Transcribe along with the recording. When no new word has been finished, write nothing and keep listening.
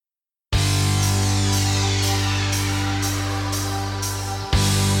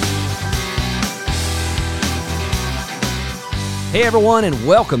Hey everyone, and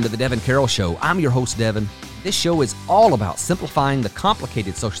welcome to the Devin Carroll Show. I'm your host, Devin. This show is all about simplifying the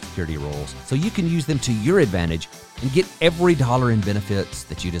complicated Social Security rules so you can use them to your advantage and get every dollar in benefits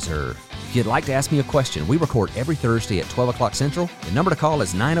that you deserve. If you'd like to ask me a question, we record every Thursday at 12 o'clock Central. The number to call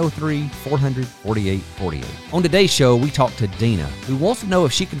is 903-400-4848. On today's show, we talk to Dina, who wants to know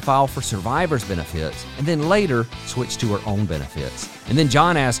if she can file for survivor's benefits and then later switch to her own benefits. And then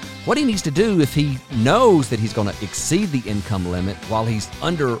John asks what he needs to do if he knows that he's going to exceed the income limit while he's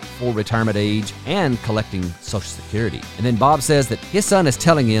under full retirement age and collecting Social Security. And then Bob says that his son is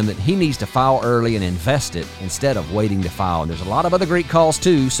telling him that he needs to file early and invest it instead of waiting to file. And there's a lot of other great calls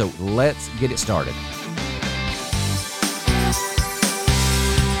too, so let's get it started.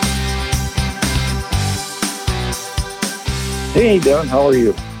 Hey, Don, how are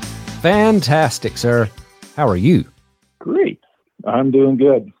you? Fantastic, sir. How are you? Great. I'm doing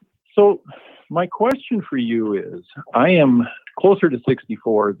good. So my question for you is, I am closer to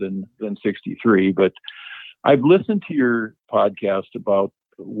 64 than 63, but I've listened to your podcast about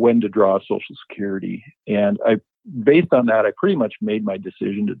when to draw Social Security. And based on that, I pretty much made my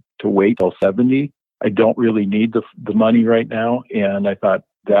decision to wait till 70. I don't really need the money right now. And I thought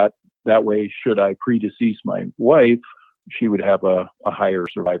that way, should I predecease my wife, she would have a higher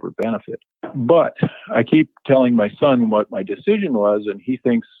survivor benefit. But I keep telling my son what my decision was, and he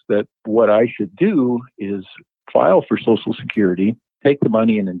thinks that what I should do is file for Social Security, take the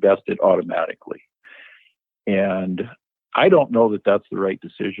money and invest it automatically. And I don't know that that's the right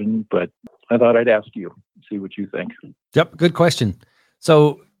decision, but I thought I'd ask you, see what you think. Yep, good question.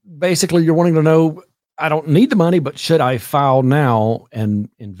 So basically you're wanting to know, I don't need the money, but should I file now and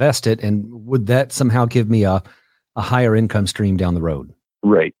invest it? And would that somehow give me a higher income stream down the road?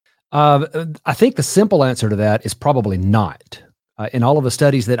 Right. I think the simple answer to that is probably not. In all of the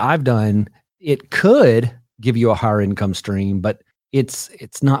studies that I've done, it could give you a higher income stream, but it's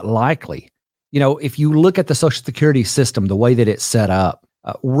not likely. You know, if you look at the Social Security system, the way that it's set up,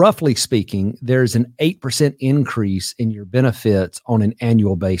 roughly speaking, there's an 8% increase in your benefits on an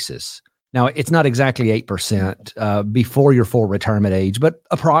annual basis. Now, it's not exactly 8% before your full retirement age, but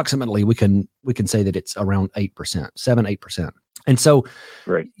approximately we can say that it's around 8%, 7-8%. And so,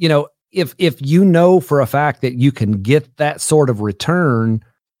 right. You know, if you know for a fact that you can get that sort of return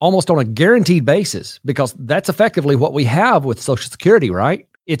almost on a guaranteed basis, because that's effectively what we have with Social Security, right?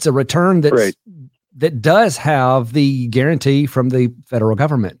 It's a return that does have the guarantee from the federal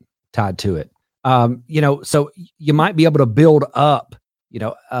government tied to it. You know, so you might be able to build up, you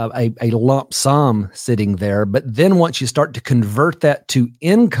know, a lump sum sitting there. But then once you start to convert that to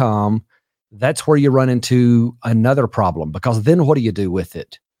income, that's where you run into another problem, because then what do you do with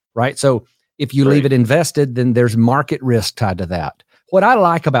it, right? So if you leave it invested, then there's market risk tied to that. What I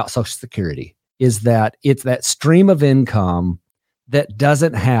like about Social Security is that it's that stream of income that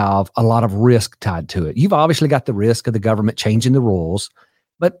doesn't have a lot of risk tied to it. You've obviously got the risk of the government changing the rules,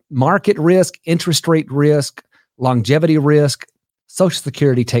 but market risk, interest rate risk, longevity risk, Social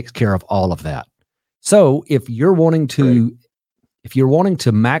Security takes care of all of that. So if you're wanting to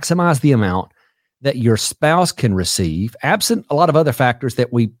maximize the amount that your spouse can receive, absent a lot of other factors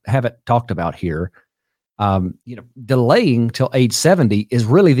that we haven't talked about here, you know, delaying till age 70 is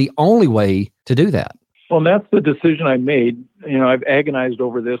really the only way to do that. Well, that's the decision I made. You know, I've agonized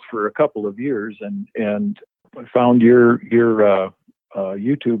over this for a couple of years, and I found your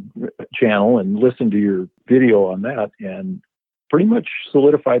YouTube channel and listened to your video on that, and pretty much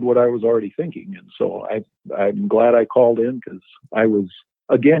solidified what I was already thinking. And so I'm glad I called in, because I was,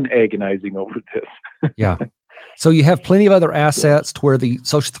 again, agonizing over this. Yeah. So you have plenty of other assets to where the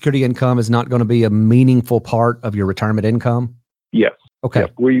Social Security income is not going to be a meaningful part of your retirement income? Yes. Okay. Yeah,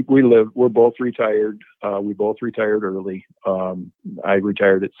 we're both retired. We both retired early. I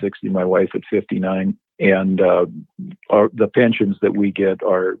retired at 60, my wife at 59. And the pensions that we get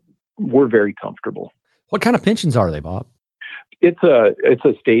we're very comfortable. What kind of pensions are they, Bob? It's a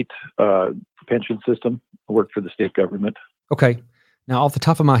state pension system. I work for the state government. Okay. Now, off the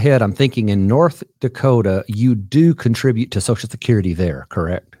top of my head, I'm thinking in North Dakota, you do contribute to Social Security there,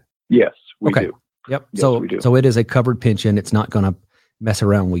 correct? Yes, we do. Yep. Yes, so we do. So it is a covered pension. It's not going to mess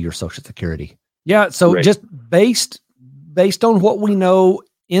around with your Social Security. Yeah. So just based on what we know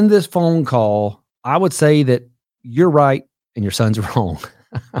in this phone call, I would say that you're right and your son's wrong.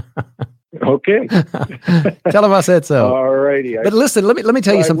 Okay. Tell him I said so. All righty. But listen, let me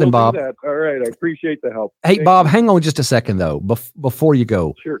tell you something, Bob. All right. I appreciate the help. Hey, Bob, hang on just a second, though, before you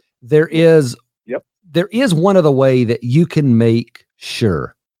go. Sure. There is one other way that you can make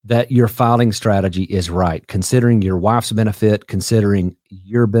sure that your filing strategy is right, considering your wife's benefit, considering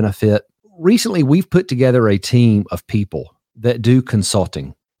your benefit. Recently, we've put together a team of people that do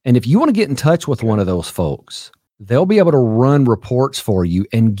consulting. And if you want to get in touch with one of those folks, they'll be able to run reports for you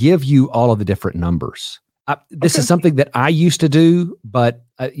and give you all of the different numbers. This is something that I used to do, but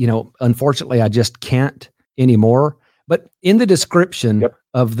unfortunately I just can't anymore. But in the description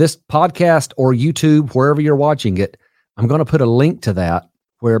of this podcast or YouTube, wherever you're watching it, I'm going to put a link to that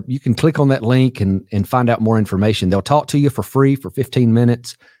where you can click on that link and find out more information. They'll talk to you for free for 15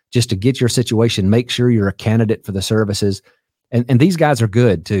 minutes just to get your situation, make sure you're a candidate for the services. And these guys are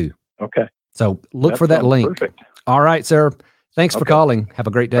good too. Okay. So look for that link. Perfect. All right, sir. Thanks for calling. Have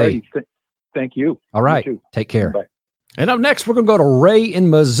a great day. Thank you. All right. Take care. Bye. And up next, we're going to go to Ray in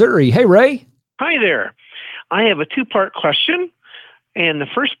Missouri. Hey, Ray. Hi there. I have a two-part question. And the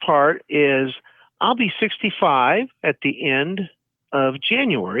first part is I'll be 65 at the end of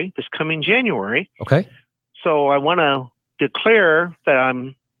January, this coming January. Okay. So I want to declare that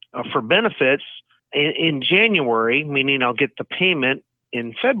I'm for benefits in January, meaning I'll get the payment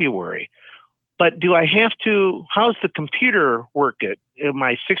in February. But do I have to, how's the computer work it? Am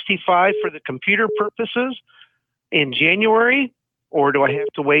I 65 for the computer purposes in January, or do I have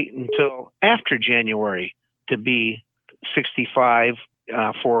to wait until after January to be 65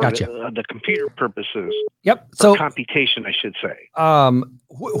 for the computer purposes? Yep. So computation, I should say.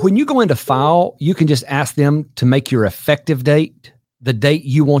 When you go into file, you can just ask them to make your effective date the date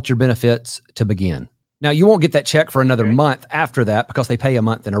you want your benefits to begin. Now, you won't get that check for another month after that because they pay a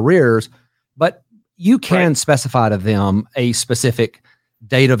month in arrears, but you can specify to them a specific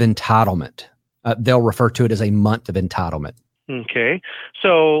date of entitlement. They'll refer to it as a month of entitlement. Okay.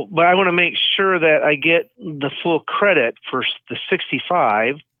 So, but I want to make sure that I get the full credit for the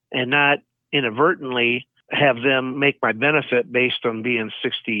 65 and not inadvertently have them make my benefit based on being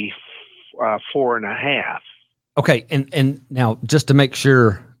 64 and a half. Okay. And now just to make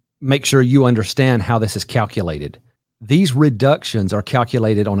sure you understand how this is calculated. These reductions are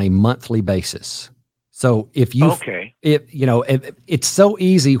calculated on a monthly basis. So if you, it's so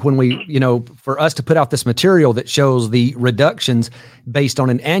easy when we, for us to put out this material that shows the reductions based on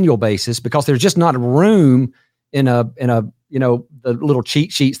an annual basis, because there's just not room in the little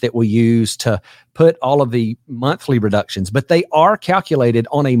cheat sheets that we use to put all of the monthly reductions, but they are calculated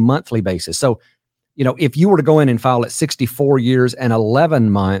on a monthly basis. So, if you were to go in and file at 64 years and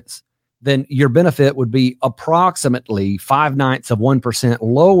 11 months, then your benefit would be approximately 0.5%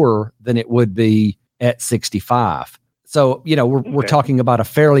 lower than it would be at 65. So, we're talking about a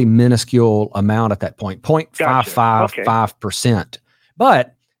fairly minuscule amount at that point, 0.555%.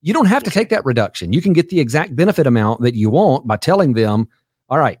 But you don't have to take that reduction. You can get the exact benefit amount that you want by telling them,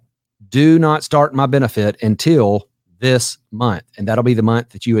 all right, do not start my benefit until this month. And that'll be the month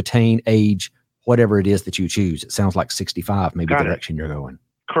that you attain age, whatever it is that you choose. It sounds like 65, maybe the direction you're going.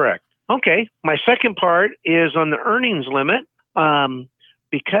 Correct. Okay. My second part is on the earnings limit.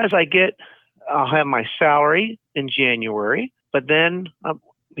 Because I'll have my salary in January, but then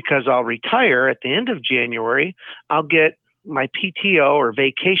because I'll retire at the end of January, I'll get my PTO or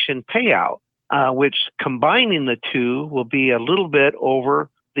vacation payout, which combining the two will be a little bit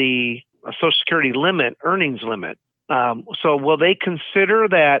over the Social Security limit, earnings limit. So will they consider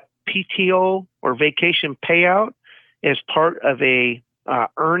that PTO or vacation payout as part of a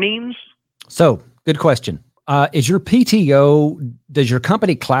earnings? So good question. Is your PTO, does your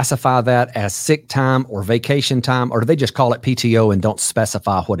company classify that as sick time or vacation time, or do they just call it PTO and don't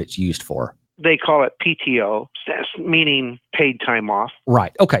specify what it's used for? They call it PTO, meaning paid time off.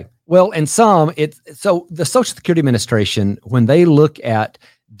 Right. Okay. Well, and so the Social Security Administration, when they look at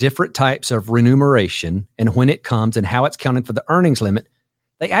different types of remuneration and when it comes and how it's counted for the earnings limit,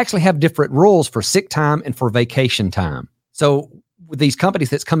 they actually have different rules for sick time and for vacation time. So with these companies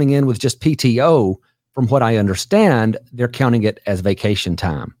that's coming in with just PTO, from what I understand, they're counting it as vacation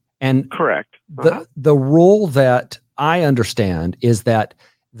time. And correct. The rule that I understand is that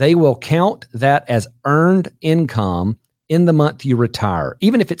they will count that as earned income in the month you retire.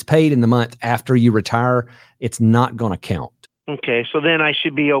 Even if it's paid in the month after you retire, it's not going to count. Okay, so then I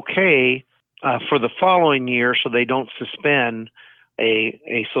should be okay for the following year so they don't suspend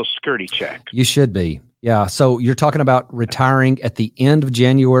a Social Security check. You should be. Yeah, so you're talking about retiring at the end of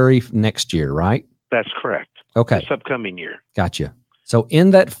January next year, right? That's correct. Okay. This upcoming year. Gotcha. So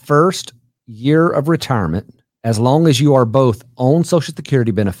in that first year of retirement, as long as you are both on Social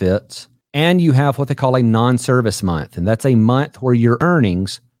Security benefits and you have what they call a non-service month, and that's a month where your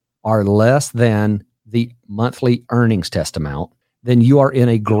earnings are less than the monthly earnings test amount, then you are in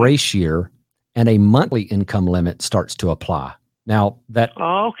a grace year and a monthly income limit starts to apply. Now that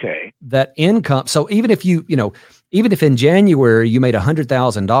income, so even if even if in January you made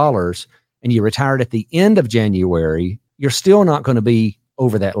 $100,000 and you retired at the end of January, you're still not going to be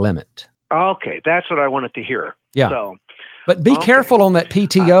over that limit. Okay, that's what I wanted to hear. Yeah. So, but be careful on that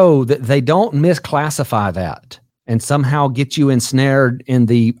PTO that they don't misclassify that and somehow get you ensnared in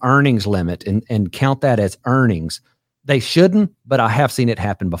the earnings limit and count that as earnings. They shouldn't, but I have seen it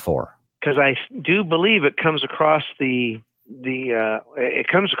happen before. Because I do believe it comes across it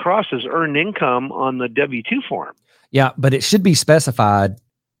comes across as earned income on the W-2 form. Yeah, but it should be specified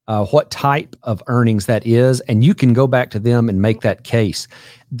what type of earnings that is, and you can go back to them and make that case.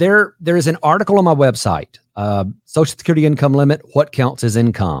 There is an article on my website, Social Security income limit, what counts as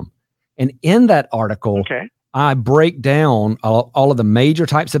income. And in that article, I break down all of the major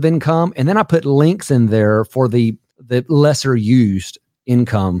types of income, and then I put links in there for the lesser used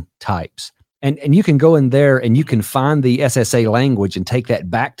income types. And you can go in there and you can find the SSA language and take that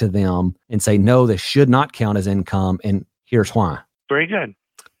back to them and say, no, this should not count as income, and here's why. Very good.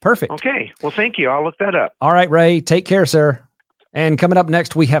 Perfect. Okay. Well, thank you. I'll look that up. All right, Ray. Take care, sir. And coming up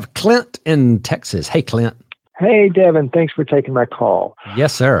next, we have Clint in Texas. Hey, Clint. Hey, Devin. Thanks for taking my call.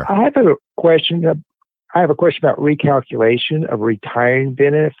 Yes, sir. I have a question. About recalculation of retirement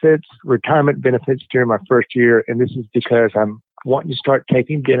benefits during my first year, and this is because I'm wanting to start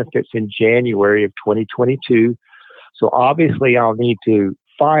taking benefits in January of 2022. So obviously, I'll need to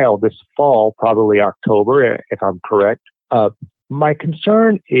file this fall, probably October, if I'm correct. My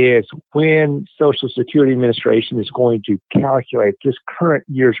concern is when Social Security Administration is going to calculate this current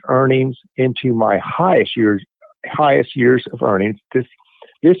year's earnings into my highest years of earnings.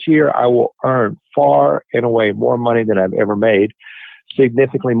 This year, I will earn far and away more money than I've ever made,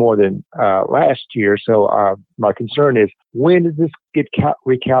 significantly more than last year. So my concern is, when does this get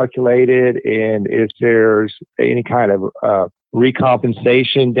recalculated, and is there any kind of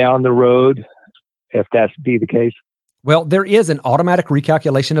recompensation down the road, if that's be the case? Well, there is an automatic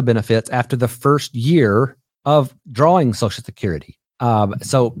recalculation of benefits after the first year of drawing Social Security.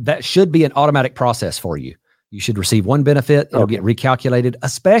 So that should be an automatic process for you. You should receive one benefit. It'll get recalculated,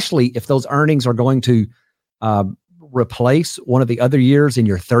 especially if those earnings are going to replace one of the other years in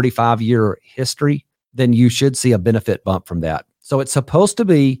your 35-year history, then you should see a benefit bump from that. So it's supposed to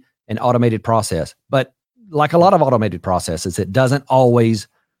be an automated process, but like a lot of automated processes, it doesn't always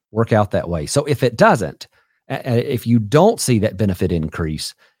work out that way. So if it doesn't, if you don't see that benefit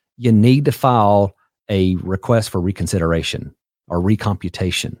increase, you need to file a request for reconsideration or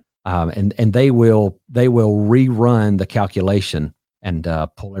recomputation. And they will rerun the calculation and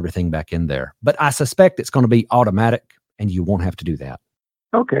pull everything back in there. But I suspect it's going to be automatic, and you won't have to do that.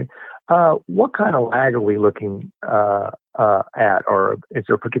 Okay. What kind of lag are we looking at, or is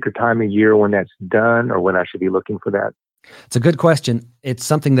there a particular time of year when that's done, or when I should be looking for that? It's a good question. It's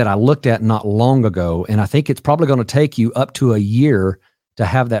something that I looked at not long ago, and I think it's probably going to take you up to a year to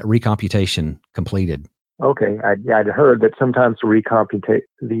have that recomputation completed. Okay, I'd heard that sometimes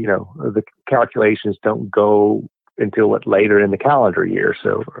the calculations don't go until later in the calendar year.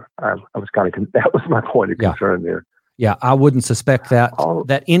 So I was that was my point of concern there. Yeah, I wouldn't suspect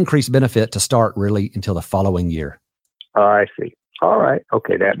that increased benefit to start really until the following year. I see. All right.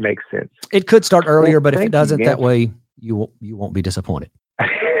 Okay, that makes sense. It could start earlier, but if it doesn't, that way you won't be disappointed.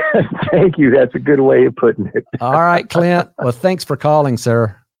 Thank you. That's a good way of putting it. All right, Clint. Well, thanks for calling,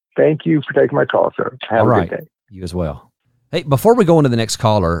 sir. Thank you for taking my call, sir. Have a good day. You as well. Hey, before we go into the next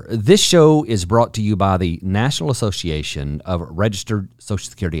caller, this show is brought to you by the National Association of Registered Social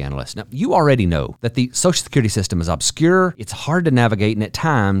Security Analysts. Now, you already know that the Social Security system is obscure, it's hard to navigate, and at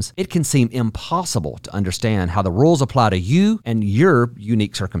times it can seem impossible to understand how the rules apply to you and your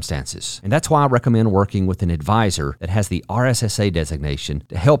unique circumstances. And that's why I recommend working with an advisor that has the RSSA designation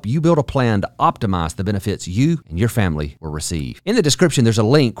to help you build a plan to optimize the benefits you and your family will receive. In the description, there's a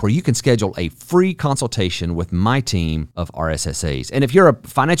link where you can schedule a free consultation with my team of RSSAs. And if you're a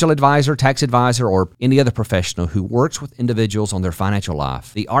financial advisor, tax advisor, or any other professional who works with individuals on their financial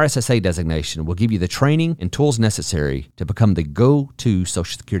life, the RSSA designation will give you the training and tools necessary to become the go-to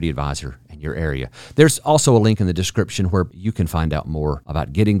Social Security advisor in your area. There's also a link in the description where you can find out more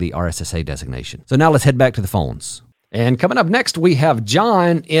about getting the RSSA designation. So now let's head back to the phones. And coming up next, we have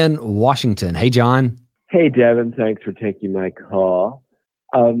John in Washington. Hey, John. Hey, Devin. Thanks for taking my call.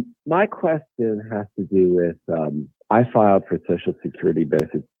 My question has to do with I filed for Social Security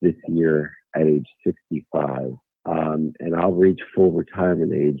benefits this year at age 65, and I'll reach full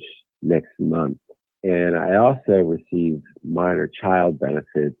retirement age next month. And I also receive minor child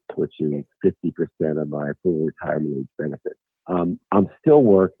benefits, which is 50% of my full retirement age benefits. I'm still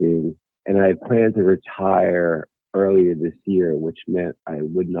working, and I had planned to retire earlier this year, which meant I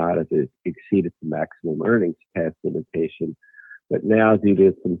would not have exceeded the maximum earnings test limitation. But now, due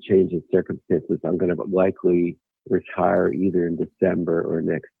to some change in circumstances, I'm going to likely retire either in December or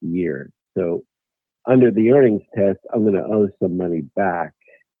next year. So under the earnings test, I'm going to owe some money back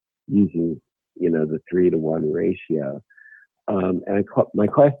using, the 3-to-1 ratio. And my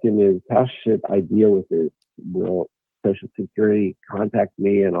question is, how should I deal with this? Will Social Security contact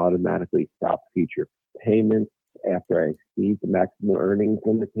me and automatically stop future payments after I exceed the maximum earnings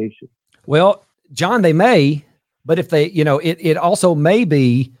limitation? Well, John, they may, but if they, it also may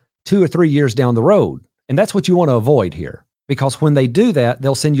be 2 or 3 years down the road. And that's what you want to avoid here, because when they do that,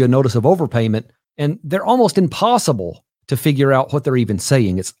 they'll send you a notice of overpayment, and they're almost impossible to figure out what they're even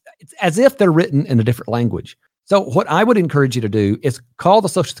saying. It's as if they're written in a different language. So what I would encourage you to do is call the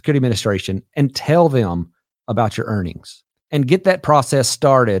Social Security Administration and tell them about your earnings and get that process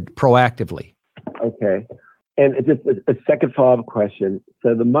started proactively. Okay. And just a second follow-up question.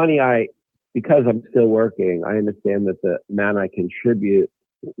 So the money because I'm still working, I understand that the amount I contribute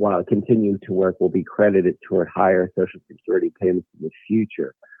while continuing to work will be credited toward higher Social Security payments in the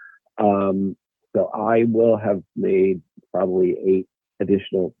future. So I will have made probably 8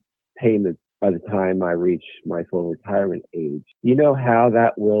 additional payments by the time I reach my full retirement age. Do you know how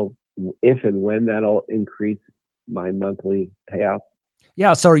that will, if and when that'll increase my monthly payout?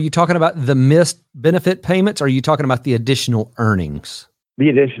 Yeah. So are you talking about the missed benefit payments? Or are you talking about the additional earnings? The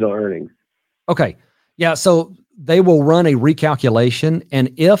additional earnings. Okay. Yeah. So they will run a recalculation.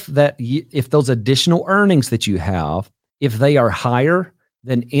 And if those additional earnings that you have, if they are higher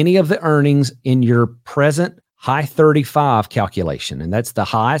than any of the earnings in your present high 35 calculation, and that's the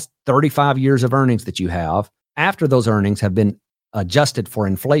highest 35 years of earnings that you have after those earnings have been adjusted for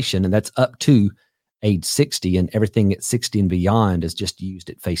inflation, and that's up to age 60, and everything at 60 and beyond is just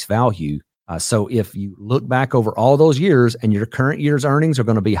used at face value. So if you look back over all those years and your current year's earnings are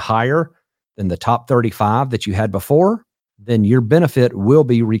going to be higher than the top 35 that you had before, then your benefit will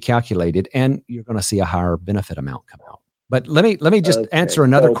be recalculated and you're going to see a higher benefit amount come out. But let me just answer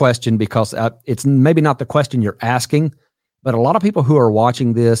another question, because it's maybe not the question you're asking, but a lot of people who are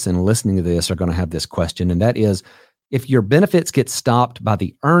watching this and listening to this are going to have this question. And that is, if your benefits get stopped by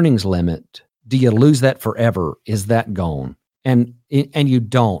the earnings limit, do you lose that forever? Is that gone? And you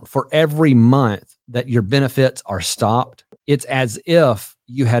don't. For every month that your benefits are stopped, it's as if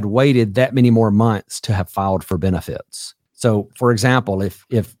you had waited that many more months to have filed for benefits. So for example, if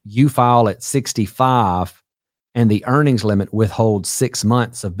you file at 65 and the earnings limit withholds 6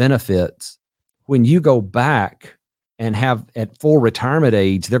 months of benefits, when you go back and have at full retirement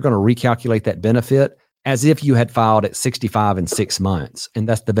age, they're going to recalculate that benefit as if you had filed at 65 and 6 months. And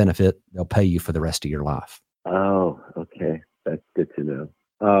that's the benefit they'll pay you for the rest of your life. Oh, okay. That's good to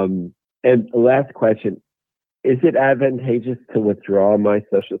know. And last question, is it advantageous to withdraw my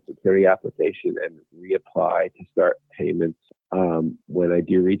Social Security application and reapply to start payments when I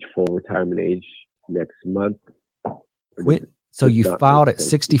do reach full retirement age next month? So you filed at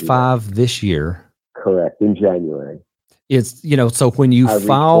 65 this year. Correct, in January. So when you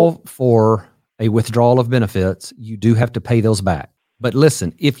file for a withdrawal of benefits, you do have to pay those back. But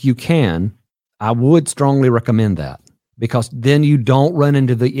listen, if you can, I would strongly recommend that, because then you don't run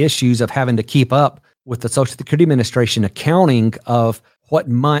into the issues of having to keep up with the Social Security Administration accounting of what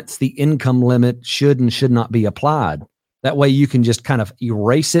months the income limit should and should not be applied. That way you can just kind of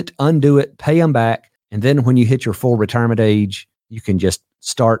erase it, undo it, pay them back. And then when you hit your full retirement age, you can just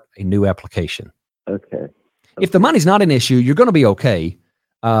start a new application. Okay. If the money's not an issue, you're going to be okay.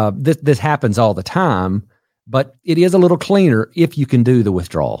 This happens all the time, but it is a little cleaner if you can do the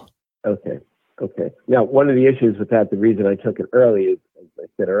withdrawal. Okay. Now, one of the issues with that, the reason I took it early is, as I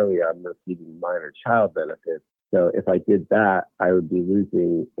said earlier, I'm receiving minor child benefits. So if I did that, I would be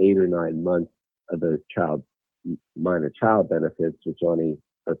losing 8 or 9 months of those minor child benefits, which only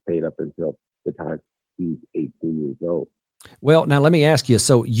are paid up until the time he's 18 years old. Well, now let me ask you,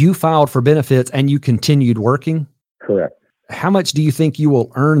 so you filed for benefits and you continued working? Correct. How much do you think you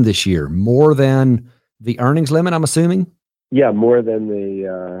will earn this year? More than the earnings limit, I'm assuming? Yeah, more than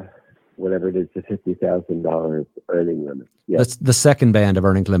the, whatever it is, the $50,000 earning limit. Yes. That's the second band of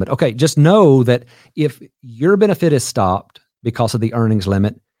earnings limit. Okay, just know that if your benefit is stopped because of the earnings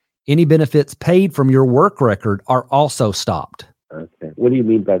limit, any benefits paid from your work record are also stopped. Okay. What do you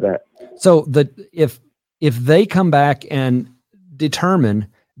mean by that? So if they come back and determine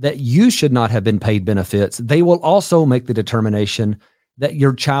that you should not have been paid benefits, they will also make the determination that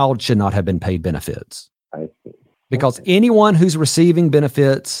your child should not have been paid benefits. I see. Because anyone who's receiving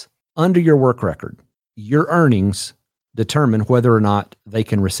benefits under your work record, your earnings determine whether or not they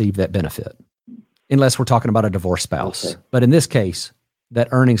can receive that benefit, unless we're talking about a divorced spouse. Okay. But in this case, that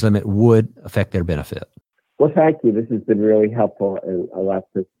earnings limit would affect their benefit. Well, thank you. This has been really helpful and a lot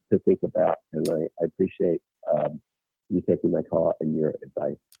to think about. And I appreciate you taking my call and your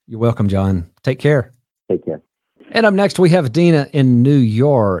advice. You're welcome, John. Take care. Take care. And up next, we have Dina in New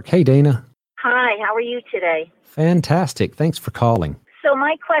York. Hey, Dina. Hi, how are you today? Fantastic. Thanks for calling. So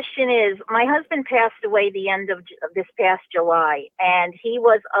my question is, my husband passed away the end of this past July, and he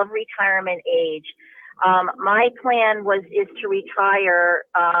was of retirement age. My plan is to retire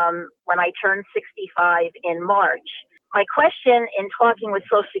when I turn 65 in March. My question in talking with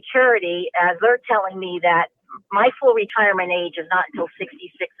Social Security, as they're telling me that my full retirement age is not until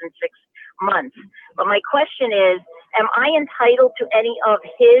 66 and 6 months. But my question is, am I entitled to any of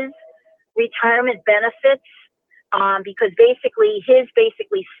his retirement benefits? Because his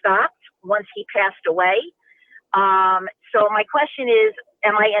stopped once he passed away. So my question is,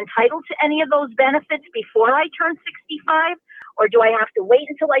 am I entitled to any of those benefits before I turn 65? Or do I have to wait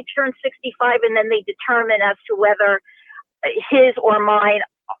until I turn 65 and then they determine as to whether his or mine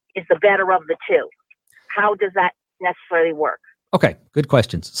is the better of the two? How does that necessarily work? Okay, good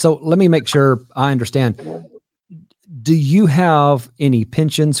questions. So let me make sure I understand. Do you have any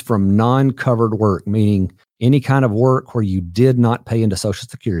pensions from non-covered work, meaning any kind of work where you did not pay into Social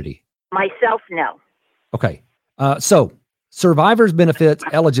Security? Myself, no. Okay. So survivor's benefits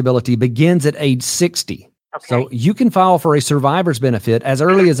eligibility begins at age 60. Okay. So you can file for a survivor's benefit as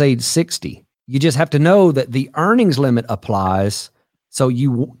early as age 60. You just have to know that the earnings limit applies. So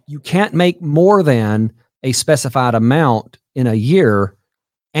you can't make more than a specified amount in a year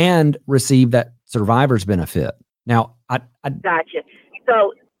and receive that survivor's benefit. Now, I gotcha.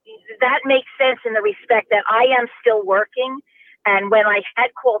 So that makes sense in the respect that I am still working. And when I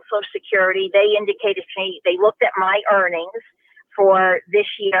had called Social Security, they indicated to me, they looked at my earnings for this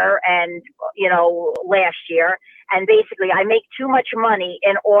year and, last year. And basically I make too much money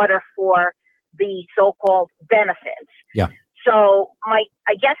in order for the so-called benefits. Yeah. So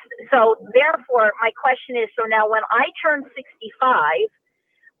therefore my question is, so now when I turn 65,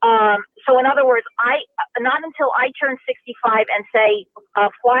 so in other words, not until I turn 65 and say,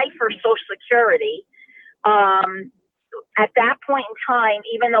 apply for Social Security, at that point in time,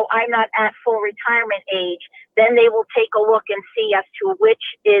 even though I'm not at full retirement age, then they will take a look and see as to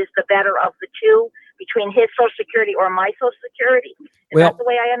which is the better of the two between his Social Security or my Social Security. Is that the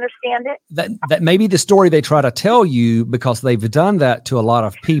way I understand it? That may be the story they try to tell you because they've done that to a lot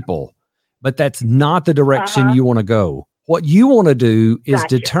of people, but that's not the direction you want to go. What you want to do is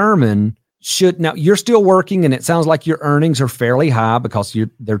determine now you're still working and it sounds like your earnings are fairly high because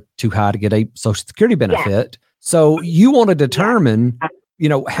they're too high to get a Social Security benefit. Yeah. So you want to determine,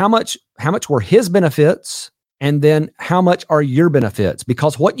 how much were his benefits and then how much are your benefits?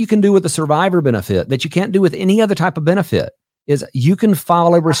 Because what you can do with the survivor benefit that you can't do with any other type of benefit is you can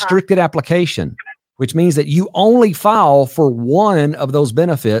file a restricted application, which means that you only file for one of those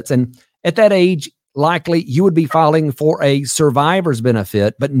benefits. And at that age, likely you would be filing for a survivor's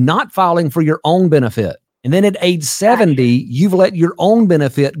benefit, but not filing for your own benefit. And then at age 70, you've let your own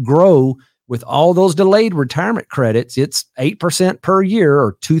benefit grow with all those delayed retirement credits. It's 8% per year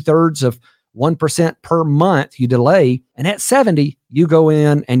or 2/3 of 1% per month you delay. And at 70, you go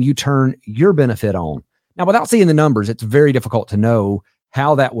in and you turn your benefit on. Now, without seeing the numbers, it's very difficult to know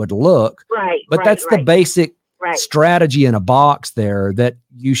how that would look. Right. But that's the basic strategy in a box there that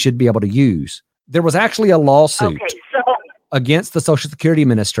you should be able to use. There was actually a lawsuit against the Social Security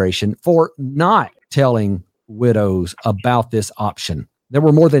Administration for not telling widows about this option. There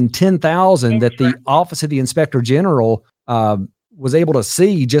were more than 10,000 that the Office of the Inspector General was able to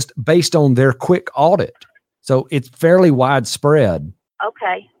see just based on their quick audit. So it's fairly widespread.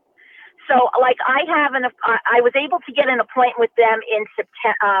 Okay. So like I was able to get an appointment with them in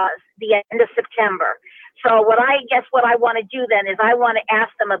the end of September. So what I want to do then is I want to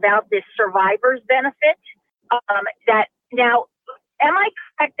ask them about this survivor's benefit. That now, am I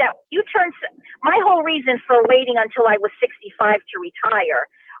correct that my whole reason for waiting until I was 65 to retire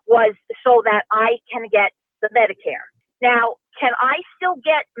was so that I can get the Medicare. Now, can I still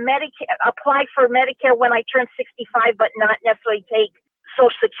get apply for Medicare when I turn 65, but not necessarily take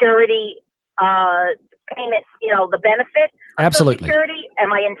Social Security payments, the benefit of Absolutely. Social Security?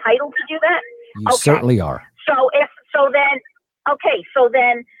 Am I entitled to do that? You certainly are. So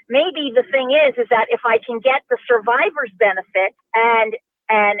then maybe the thing is that if I can get the survivor's benefit and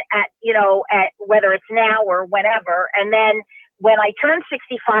at whether it's now or whenever, and then when I turn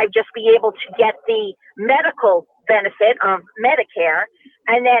 65, just be able to get the medical benefit of Medicare,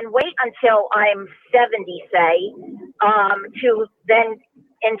 and then wait until I'm 70, say, to then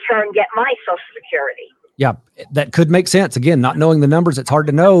in turn get my Social Security. Yeah, that could make sense. Again, not knowing the numbers, it's hard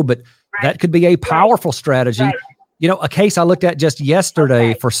to know, but that could be a powerful strategy. A case I looked at just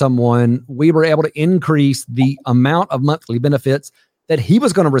yesterday for someone, we were able to increase the amount of monthly benefits that he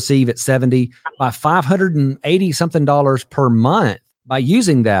was going to receive at 70 by $580 something per month by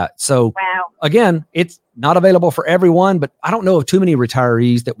using that. So again, it's not available for everyone, but I don't know of too many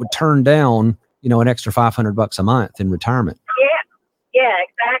retirees that would turn down, an extra $500 a month in retirement. Yeah,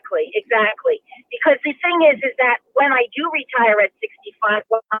 exactly. Because the thing is that when I do retire at 65,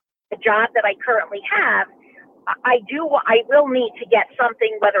 the job that I currently have, I will need to get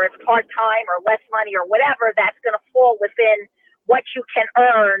something, whether it's part-time or less money or whatever, that's going to fall within what you can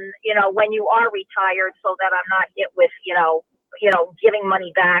earn, when you are retired, so that I'm not hit with, giving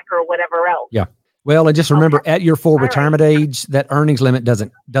money back or whatever else. Yeah. Well, and just remember, at your full retirement age, that earnings limit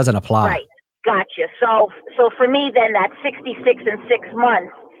doesn't apply. Right. Gotcha. So for me, then that 66 and 6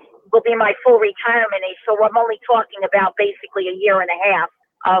 months will be my full retirement age. So I'm only talking about basically a year and a half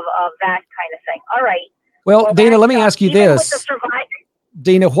of that kind of thing. All right. Well, Dina, let me ask you this.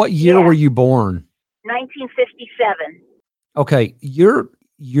 Dina, what year were you born? 1957. Okay.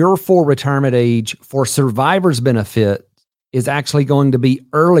 Your full retirement age for survivor's benefit is actually going to be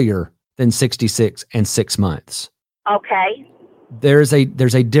earlier than 66 and 6 months. Okay. There's a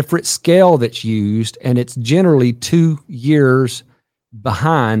different scale that's used, and it's generally 2 years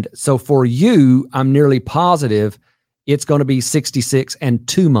behind. So for you, I'm nearly positive it's going to be 66 and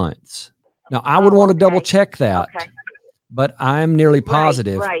 2 months. Now, I would want to double check that, but I'm nearly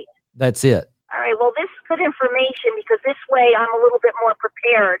positive that's it. All right. Well, this is good information, because this way I'm a little bit more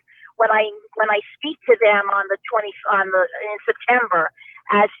prepared when I speak to them in September,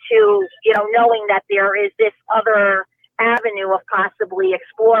 as to, knowing that there is this other avenue of possibly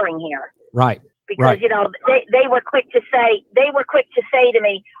exploring here. Right. Because, they were quick to say to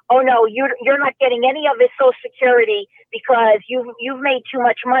me, oh no, you're not getting any of this Social Security because you've made too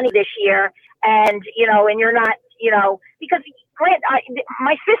much money this year. And, and you're not, because Grant,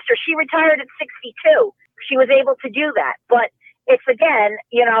 my sister, she retired at 62. She was able to do that. But it's, again,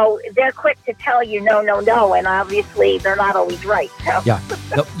 they're quick to tell you no. And obviously they're not always right. So. Yeah,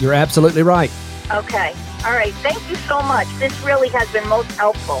 no, you're absolutely right. Okay. All right. Thank you so much. This really has been most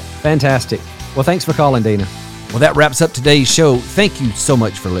helpful. Fantastic. Well, thanks for calling, Dina. Well, that wraps up today's show. Thank you so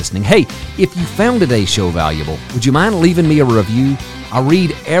much for listening. Hey, if you found today's show valuable, would you mind leaving me a review? I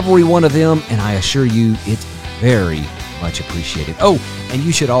read every one of them, and I assure you it's very much appreciated. Oh, and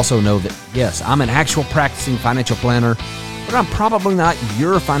you should also know that, yes, I'm an actual practicing financial planner, but I'm probably not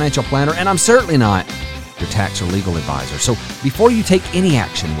your financial planner, and I'm certainly not your tax or legal advisor. So before you take any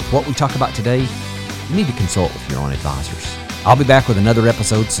action with what we talk about today, you need to consult with your own advisors. I'll be back with another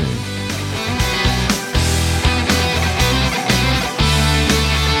episode soon.